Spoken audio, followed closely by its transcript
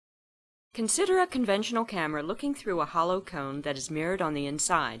Consider a conventional camera looking through a hollow cone that is mirrored on the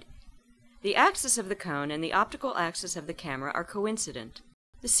inside. The axis of the cone and the optical axis of the camera are coincident.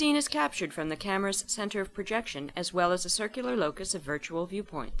 The scene is captured from the camera's center of projection as well as a circular locus of virtual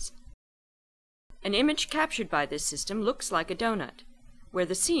viewpoints. An image captured by this system looks like a donut, where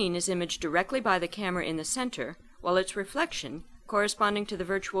the scene is imaged directly by the camera in the center, while its reflection, corresponding to the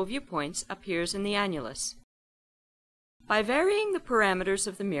virtual viewpoints, appears in the annulus. By varying the parameters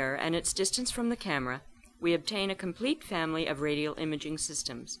of the mirror and its distance from the camera, we obtain a complete family of radial imaging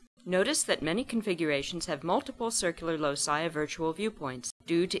systems. Notice that many configurations have multiple circular loci of virtual viewpoints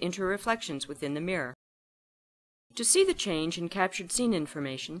due to interreflections within the mirror. To see the change in captured scene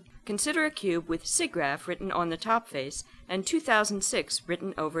information, consider a cube with SIGGRAPH written on the top face and 2006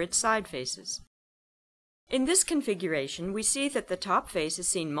 written over its side faces. In this configuration, we see that the top face is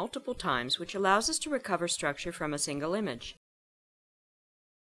seen multiple times, which allows us to recover structure from a single image.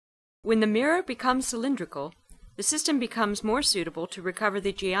 When the mirror becomes cylindrical, the system becomes more suitable to recover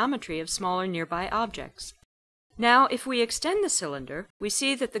the geometry of smaller nearby objects. Now, if we extend the cylinder, we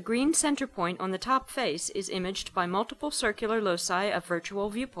see that the green center point on the top face is imaged by multiple circular loci of virtual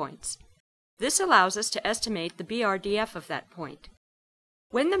viewpoints. This allows us to estimate the BRDF of that point.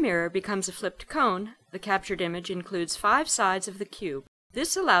 When the mirror becomes a flipped cone, the captured image includes 5 sides of the cube.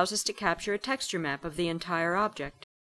 This allows us to capture a texture map of the entire object.